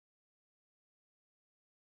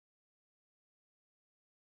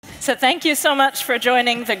So thank you so much for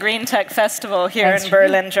joining the GreenTech Festival here in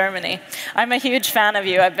Berlin, Germany. I'm a huge fan of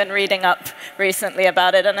you. I've been reading up recently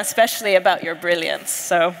about it, and especially about your brilliance.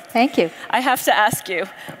 So thank you. I have to ask you,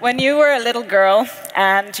 when you were a little girl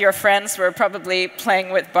and your friends were probably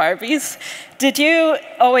playing with Barbies, did you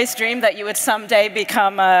always dream that you would someday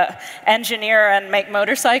become an engineer and make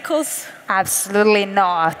motorcycles? Absolutely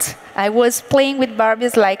not. I was playing with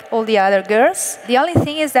Barbies like all the other girls. The only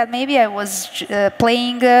thing is that maybe I was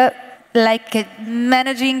playing like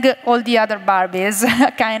managing all the other Barbies,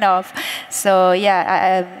 kind of. So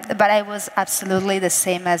yeah, but I was absolutely the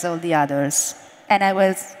same as all the others. And I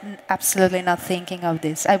was absolutely not thinking of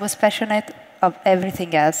this. I was passionate of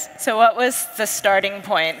everything else. So what was the starting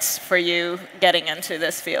point for you getting into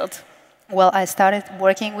this field? Well, I started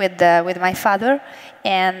working with my father,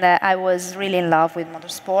 and I was really in love with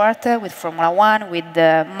motorsport, with Formula One, with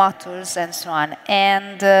motors, and so on.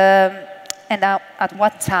 And at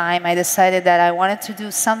one time, I decided that I wanted to do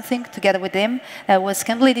something together with him that was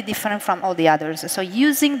completely different from all the others. So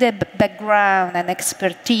using the background and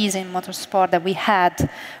expertise in motorsport that we had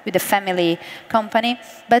with the family company,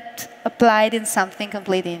 but applied in something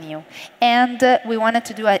completely new. And we wanted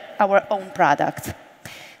to do our own product.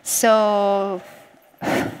 So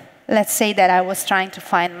let's say that I was trying to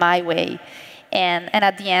find my way. And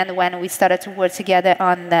at the end, when we started to work together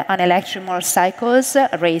on electric motorcycles,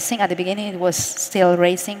 racing, at the beginning it was still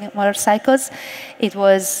racing motorcycles, it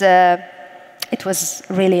was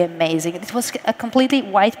really amazing. It was a completely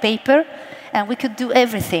white paper, and we could do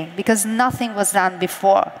everything, because nothing was done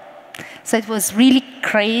before. So it was really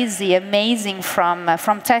crazy, amazing from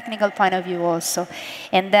technical point of view also.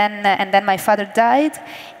 And then my father died,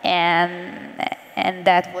 and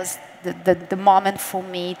that was the moment for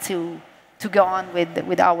me to go on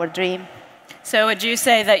with our dream. So would you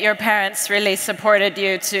say that your parents really supported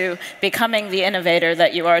you to becoming the innovator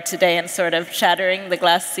that you are today and sort of shattering the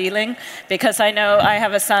glass ceiling? Because I know I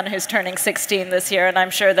have a son who's turning 16 this year, and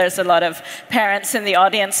I'm sure there's a lot of parents in the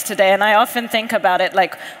audience today, and I often think about it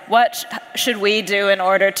like, what should we do in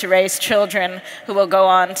order to raise children who will go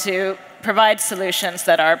on to provide solutions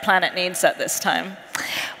that our planet needs at this time?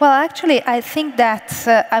 Well, actually, I think that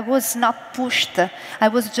I was not pushed. I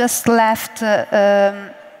was just left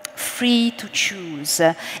free to choose.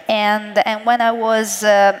 And when I was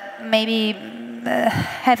maybe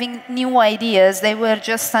having new ideas, they were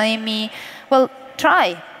just telling me, well,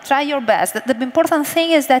 try your best. The important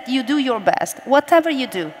thing is that you do your best, whatever you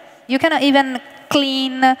do. You cannot even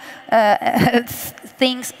clean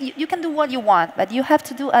things. You can do what you want, but you have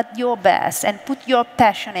to do at your best and put your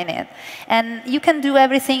passion in it. And you can do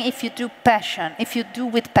everything if you do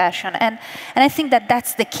with passion. And I think that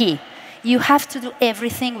that's the key. You have to do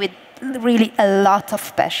everything with really a lot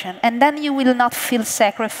of passion. And then you will not feel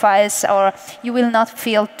sacrifice, or you will not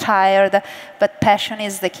feel tired, but passion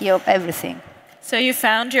is the key of everything. So you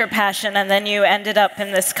found your passion, and then you ended up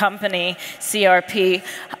in this company, CRP.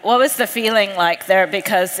 What was the feeling like there?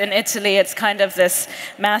 Because in Italy, it's kind of this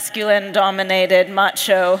masculine-dominated,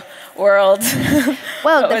 macho world.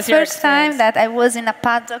 Well, the first time that I was in a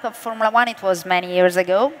paddock of Formula One, it was many years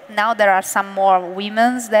ago. Now there are some more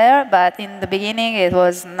women there, but in the beginning it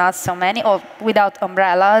was not so many, or without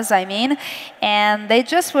umbrellas, I mean. And they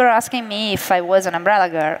just were asking me if I was an umbrella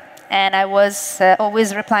girl. And I was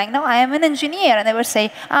always replying, no, I am an engineer. And they would say,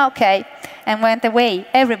 ah, okay, and went away,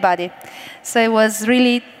 everybody. So it was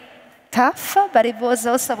really tough, but it was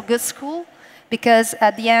also a good school, because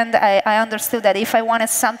at the end I understood that if I wanted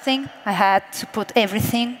something, I had to put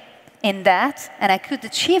everything in that, and I could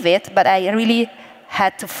achieve it, but I really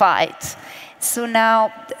had to fight. So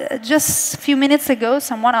now, just a few minutes ago,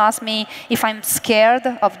 someone asked me if I'm scared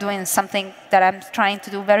of doing something that I'm trying to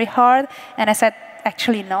do very hard, and I said,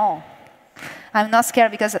 actually, no. I'm not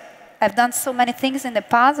scared, because I've done so many things in the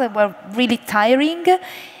past that were really tiring,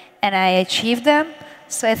 and I achieved them.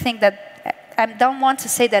 So I think that I don't want to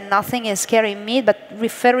say that nothing is scaring me, but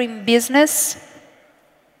referring business,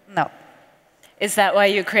 no. Is that why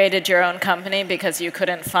you created your own company? Because you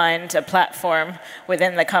couldn't find a platform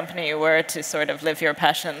within the company you were to sort of live your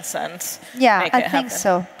passions and make it happen?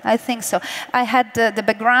 Yeah, I think so. I had the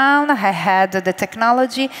background, I had the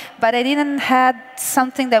technology, but I didn't have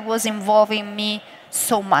something that was involving me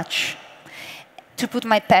so much, to put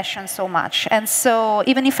my passion so much. And so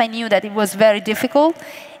even if I knew that it was very difficult,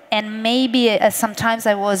 and maybe sometimes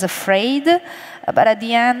I was afraid, but at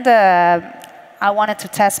the end, I wanted to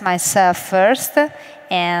test myself first,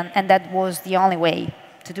 and that was the only way,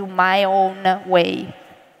 to do my own way.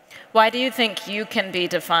 Why do you think you can be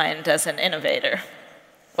defined as an innovator?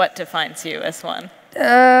 What defines you as one?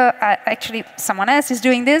 Actually, someone else is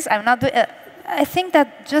doing this. I'm not doing. I think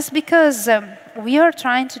that just because we are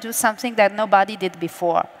trying to do something that nobody did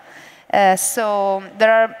before. So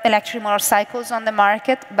there are electric motorcycles on the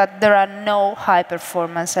market, but there are no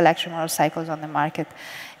high-performance electric motorcycles on the market.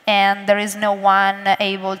 And there is no one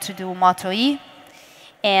able to do Moto E.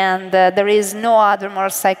 And there is no other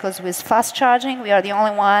motorcycles with fast charging. We are the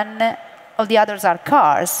only one. All the others are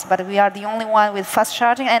cars, but we are the only one with fast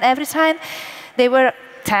charging. And every time they were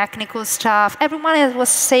technical stuff, everyone was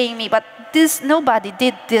saying me, but nobody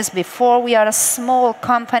did this before. We are a small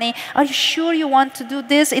company. Are you sure you want to do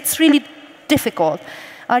this? It's really difficult.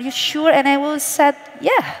 Are you sure? And I always said,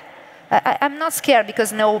 yeah. I'm not scared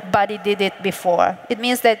because nobody did it before. It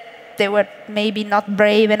means that they were maybe not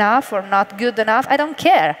brave enough or not good enough. I don't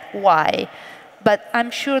care why. But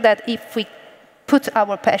I'm sure that if we put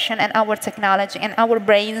our passion and our technology and our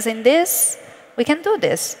brains in this, we can do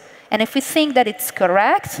this. And if we think that it's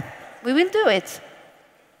correct, we will do it.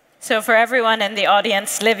 So for everyone in the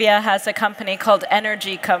audience, Livia has a company called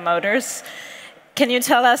Energica Motors. Can you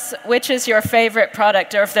tell us which is your favorite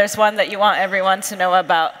product, or if there's one that you want everyone to know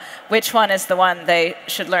about, which one is the one they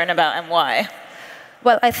should learn about and why?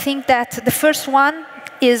 Well, I think that the first one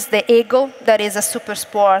is the Ego, that is a super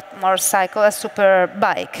sport motorcycle, a super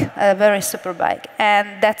bike, a very super bike.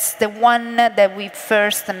 And that's the one that we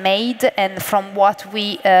first made, and from what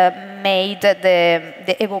we made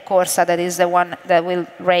the Ego Corsa, that is the one that will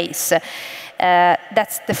race.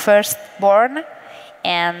 That's the first born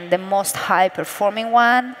and the most high-performing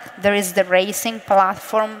one. There is the racing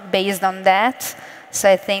platform based on that. So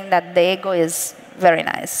I think that the Ego is a very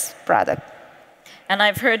nice product. And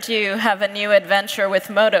I've heard you have a new adventure with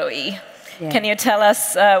Moto E. Yeah. Can you tell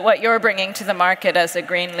us what you're bringing to the market as a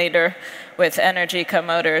green leader with Energica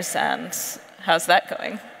Motors, and how's that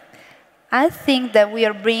going? I think that we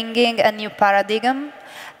are bringing a new paradigm.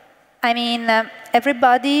 I mean,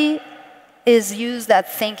 everybody is used at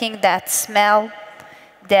thinking that smell,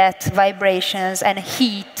 that vibrations and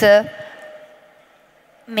heat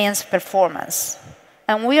means performance.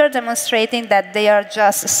 And we are demonstrating that they are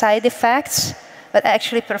just side effects, but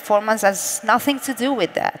actually performance has nothing to do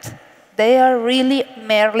with that. They are really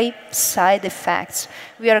merely side effects.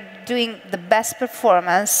 We are doing the best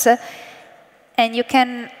performance, and you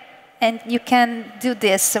can do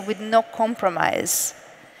this with no compromise.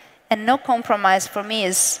 And no compromise for me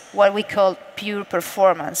is what we call pure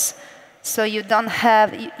performance. So you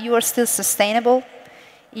are still sustainable,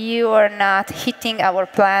 you are not hitting our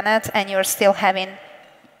planet, and you're still having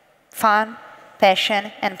fun,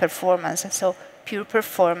 passion, and performance. So pure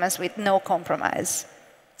performance with no compromise.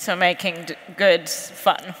 So making good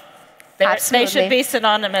fun. Absolutely. They should be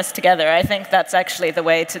synonymous together. I think that's actually the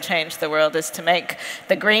way to change the world, is to make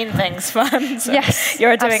the green things fun. So yes,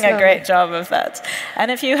 you're doing absolutely. a great job of that.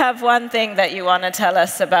 And if you have one thing that you want to tell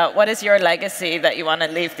us about, what is your legacy that you want to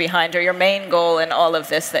leave behind, or your main goal in all of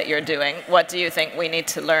this that you're doing? What do you think we need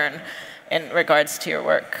to learn in regards to your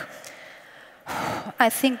work? I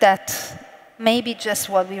think that maybe just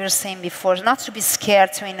what we were saying before, not to be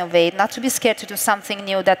scared to innovate, not to be scared to do something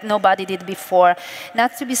new that nobody did before,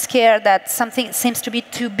 not to be scared that something seems to be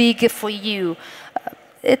too big for you.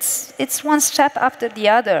 It's one step after the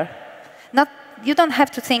other. You don't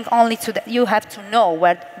have to think only to that. You have to know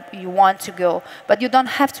where you want to go, but you don't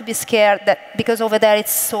have to be scared that because over there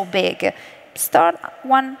it's so big. Start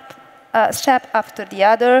one step after the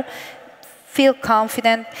other. Feel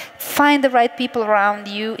confident, find the right people around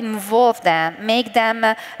you, involve them, make them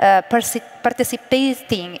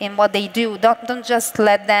participating in what they do. Don't just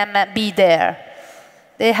let them be there.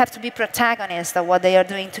 They have to be protagonists of what they are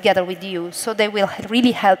doing together with you, so they will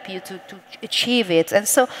really help you to achieve it. And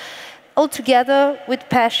so all together, with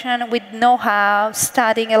passion, with know-how,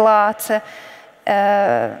 studying a lot,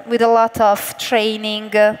 with a lot of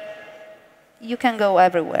training, you can go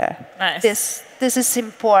everywhere. Nice. This is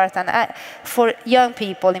important for young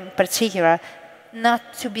people in particular, not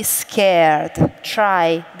to be scared.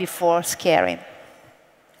 Try before scaring.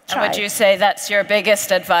 And would you say that's your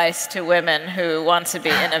biggest advice to women who want to be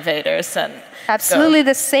innovators? And absolutely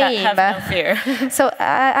the same. Have no fear. So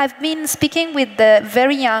I've been speaking with the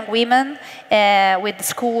very young women, with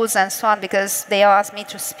schools and so on, because they asked me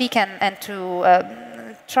to speak and to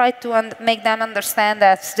try to make them understand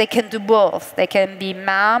that they can do both. They can be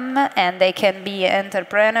mom and they can be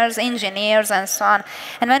entrepreneurs, engineers, and so on.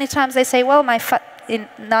 And many times they say, well,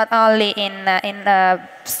 not only in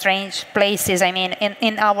strange places, I mean,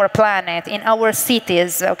 in our planet, in our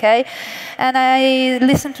cities, okay? And I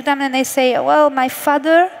listen to them and they say, well, my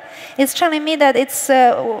father is telling me that it's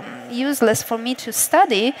useless for me to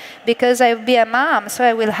study because I will be a mom, so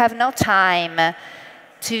I will have no time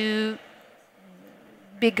to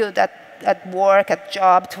be good at work, at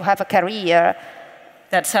job, to have a career.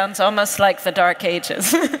 That sounds almost like the Dark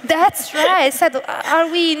Ages. That's right. I said, are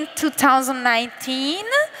we in 2019?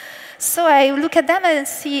 So I look at them and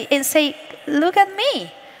say, look at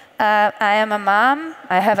me. I am a mom,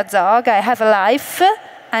 I have a dog, I have a life.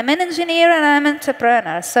 I'm an engineer and I'm an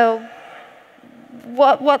entrepreneur. So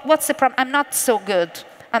what's the problem? I'm not so good.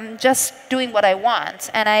 I'm just doing what I want,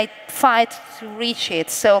 and I fight to reach it.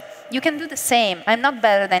 So you can do the same. I'm not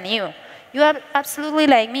better than you. You are absolutely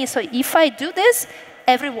like me. So if I do this,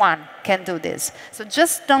 everyone can do this. So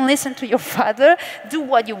just don't listen to your father. Do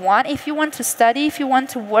what you want. If you want to study, if you want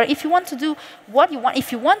to work, if you want to do what you want,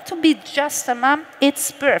 if you want to be just a mom,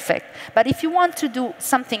 it's perfect. But if you want to do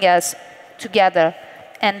something else together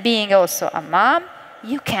and being also a mom,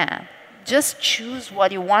 you can. Just choose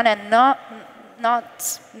what you want and not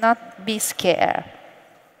be scared.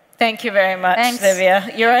 Thank you very much, Thanks. Livia.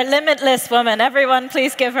 You're a limitless woman. Everyone,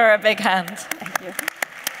 please give her a big hand. Thank you.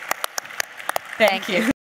 Thank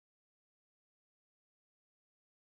you.